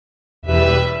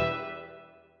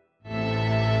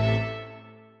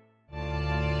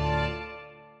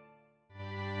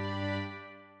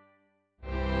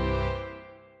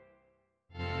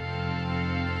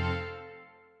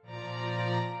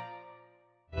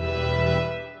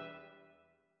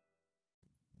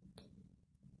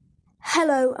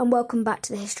Hello and welcome back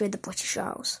to the history of the British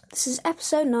Isles. This is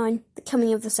episode 9, The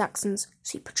Coming of the Saxons,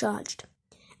 Supercharged.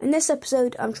 In this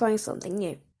episode, I'm trying something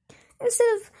new.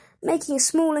 Instead of making a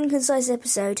small and concise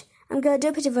episode, I'm going to do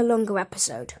a bit of a longer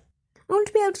episode. I want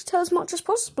to be able to tell as much as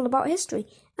possible about history,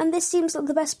 and this seems like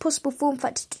the best possible form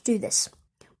factor to do this.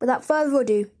 Without further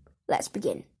ado, let's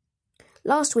begin.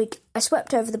 Last week, I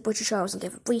swept over the British Isles and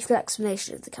gave a brief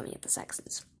explanation of the coming of the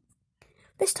Saxons.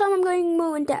 This time I'm going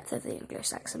more in depth of the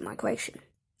Anglo-Saxon migration.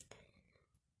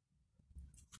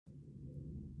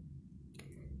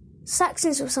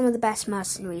 Saxons were some of the best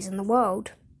mercenaries in the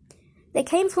world. They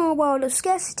came from a world of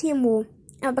scarcity and war,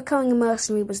 and becoming a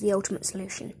mercenary was the ultimate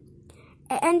solution.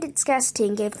 It ended scarcity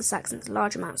and gave the Saxons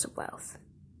large amounts of wealth.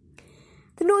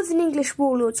 The northern English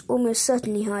warlords almost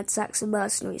certainly hired Saxon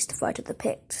mercenaries to fight with the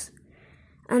Picts,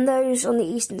 and those on the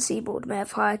eastern seaboard may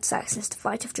have hired Saxons to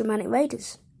fight off Germanic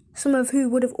raiders, some of who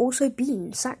would have also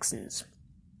been Saxons.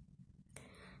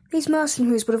 These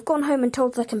mercenaries would have gone home and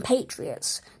told their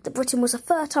compatriots that Britain was a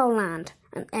fertile land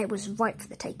and it was ripe for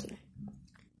the taking.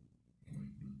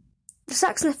 The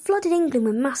Saxons flooded England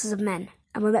with masses of men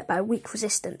and were met by a weak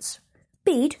resistance.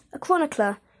 Bede, a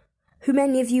chronicler, who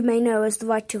many of you may know as the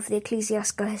writer of the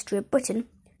ecclesiastical history of Britain,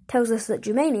 tells us that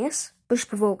Germanius,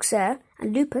 Bishop of Auxerre,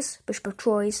 and Lupus, Bishop of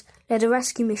Troyes, led a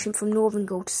rescue mission from northern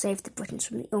Gaul to save the Britons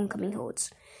from the oncoming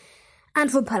hordes, and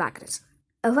from Pelagianism,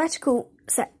 a heretical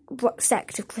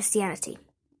sect of Christianity.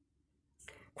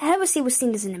 The heresy was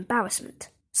seen as an embarrassment,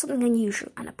 something unusual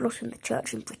and a blot in the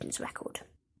Church and Britain's record.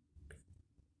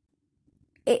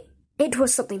 It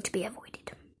was something to be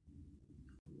avoided.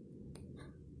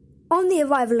 On the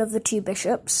arrival of the two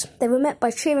bishops, they were met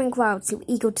by cheering crowds who were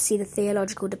eager to see the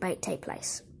theological debate take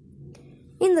place.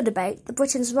 In the debate, the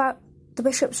bishops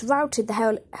routed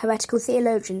the heretical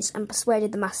theologians and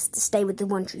persuaded the masses to stay with the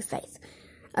one true faith,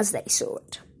 as they saw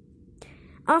it.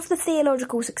 After the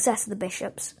theological success of the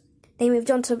bishops, they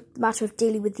moved on to the matter of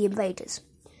dealing with the invaders.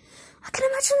 I can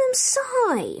imagine them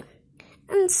sigh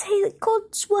and say that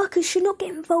God's workers should not get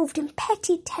involved in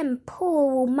petty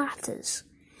temporal matters.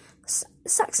 The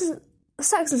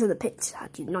Saxons and the Picts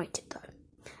had united, though,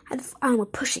 and were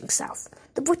pushing south.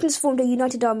 The Britons formed a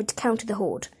united army to counter the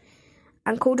horde,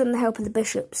 and called on the help of the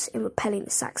bishops in repelling the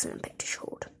Saxon and Pictish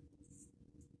horde.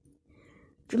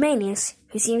 Germanius,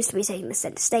 who seems to be taking the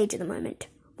centre stage at the moment,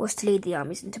 was to lead the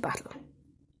armies into battle.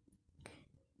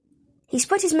 He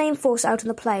spread his main force out on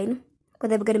the plain, where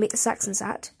they were going to meet the Saxons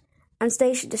at, and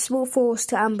stationed a small force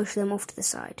to ambush them off to the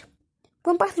side.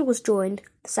 When battle was joined,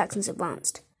 the Saxons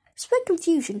advanced. To spread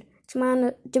confusion,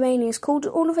 Germanius called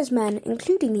all of his men,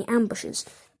 including the ambushers,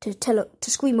 to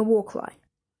scream a war cry.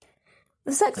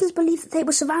 The Saxons believed that they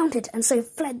were surrounded and so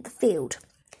fled the field.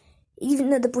 Even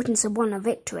though the Britons had won a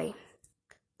victory,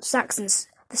 the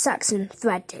Saxon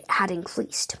threat had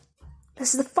increased.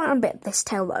 This is the final bit of this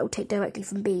tale that I will take directly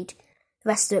from Bede, the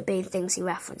rest of it being things he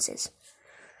references.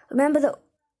 Remember that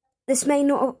this may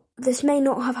not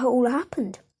have all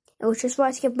happened. It was just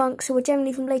writing of monks who were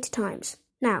generally from later times.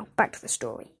 Now, back to the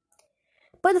story.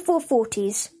 By the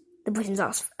 440s, the Britons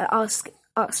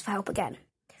asked for help again.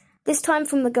 This time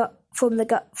from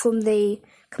the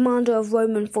commander of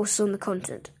Roman forces on the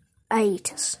continent,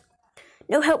 Aetus.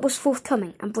 No help was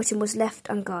forthcoming, and Britain was left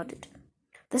unguarded.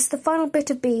 This is the final bit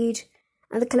of Bede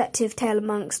and the collective tale of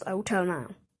monks that I will tell now.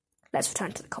 Let's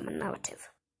return to the common narrative.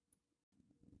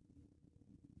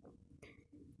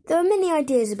 There are many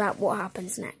ideas about what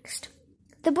happens next.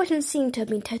 The Britons seem to have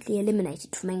been totally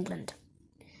eliminated from England.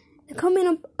 The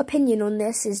common opinion on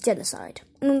this is genocide,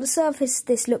 and on the surface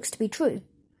this looks to be true.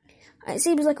 It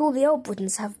seems like all the old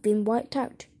Britons have been wiped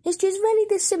out. History is rarely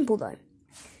this simple, though.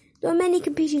 There are many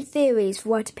competing theories for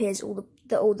why it appears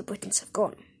that all the Britons have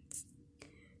gone.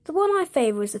 The one I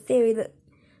favour is the theory that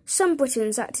some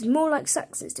Britons acted more like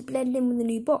Saxons to blend in with the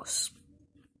new boss.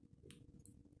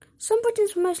 Some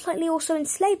Britons were most likely also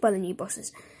enslaved by the new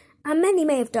bosses, and many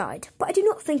may have died, but I do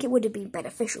not think it would have been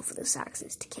beneficial for the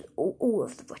Saxons to kill all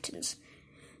of the Britons.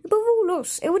 Above all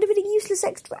else, it would have been a useless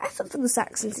extra effort for the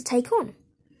Saxons to take on.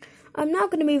 I'm now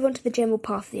going to move on to the general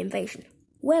path of the invasion.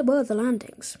 Where were the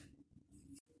landings?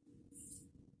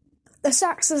 The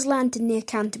Saxons landed near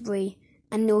Canterbury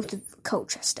and north of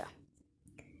Colchester,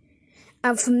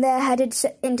 and from there headed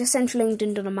into central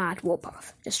England on a mad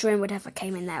warpath, destroying whatever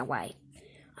came in their way.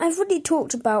 I've already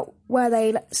talked about where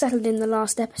they settled in the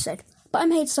last episode, but I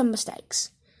made some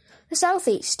mistakes. The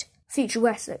southeast, future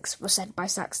Wessex, was settled by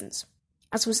Saxons,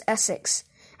 as was Essex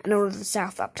and all of the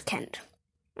south up to Kent.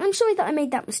 I'm sorry that I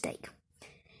made that mistake.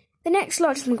 The next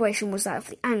largest migration was that of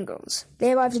the Angles.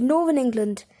 They arrived in northern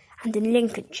England and in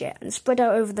Lincolnshire and spread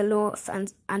out over the north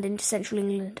and into central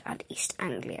England and East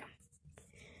Anglia.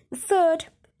 The third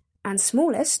and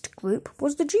smallest group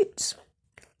was the Jutes.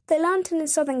 They landed in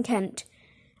southern Kent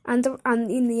and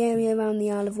in the area around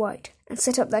the Isle of Wight and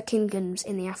set up their kingdoms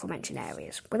in the aforementioned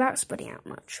areas without spreading out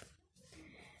much.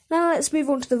 Now let's move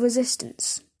on to the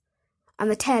resistance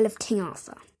and the tale of King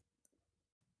Arthur.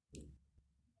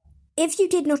 If you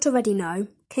did not already know,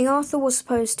 King Arthur was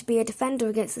supposed to be a defender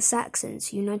against the Saxons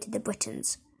who united the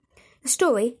Britons. The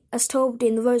story, as told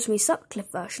in the Rosemary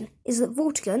Sutcliffe version, is that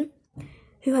Vortigern,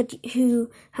 who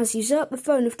has usurped the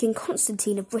throne of King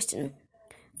Constantine of Britain,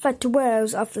 fled to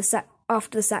Wales after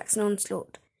the Saxon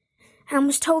onslaught, and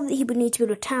was told that he would need to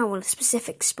build a tower on a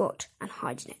specific spot and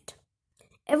hide in it.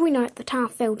 Every night the tower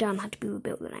fell down and had to be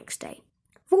rebuilt the next day.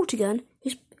 Vortigern,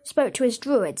 who spoke to his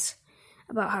druids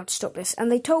about how to stop this,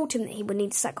 and they told him that he would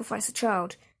need to sacrifice a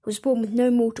child who was born with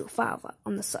no mortal father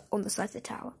on the side of the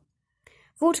tower.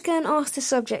 Vortigern asked his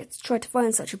subjects to try to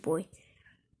find such a boy,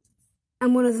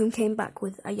 and one of them came back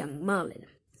with a young Merlin.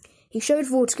 He showed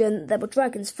Vortigern that there were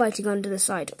dragons fighting under the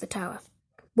side of the tower.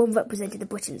 One represented the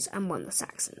Britons and one the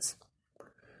Saxons.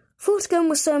 Vortigern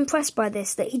was so impressed by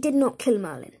this that he did not kill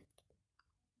Merlin.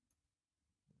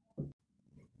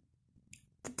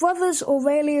 The brothers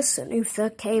Aurelius and Uther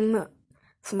came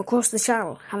from across the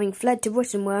Channel, having fled to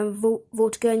Britain where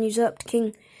Vortigern usurped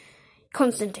King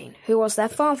Constantine, who was their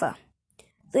father.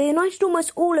 They united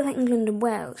almost all of England and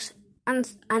Wales,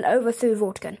 and overthrew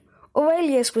Vortigern.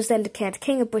 Aurelius was then declared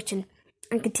King of Britain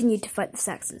and continued to fight the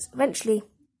Saxons. Eventually,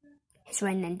 his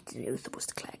reign ended and Uther was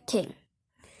declared king.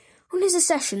 On his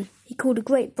accession, he called a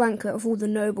great banquet of all the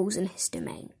nobles in his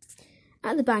domain.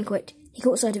 At the banquet, he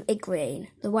caught sight of Igraine,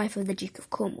 the wife of the Duke of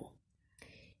Cornwall.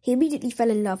 He immediately fell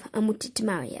in love and wanted to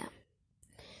marry her.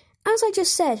 As I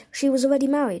just said, she was already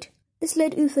married. This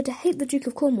led Uther to hate the Duke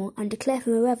of Cornwall and declare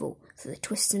him a rebel for the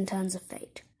twists and turns of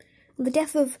fate. On the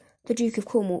death of the Duke of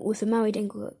Cornwall, Uther married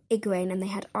Igraine and they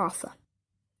had Arthur.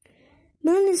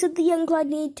 Merlin said the young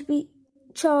needed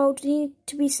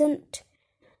to be sent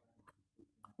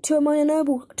to a minor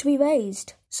noble to be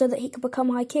raised so that he could become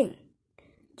High King.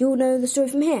 You all know the story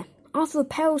from here. Arthur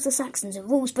repels the Saxons and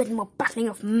rules Britain while battling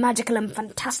off magical and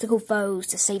fantastical foes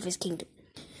to save his kingdom.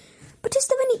 But is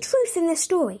there any truth in this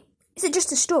story? Is it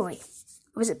just a story?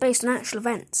 Or is it based on actual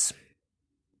events?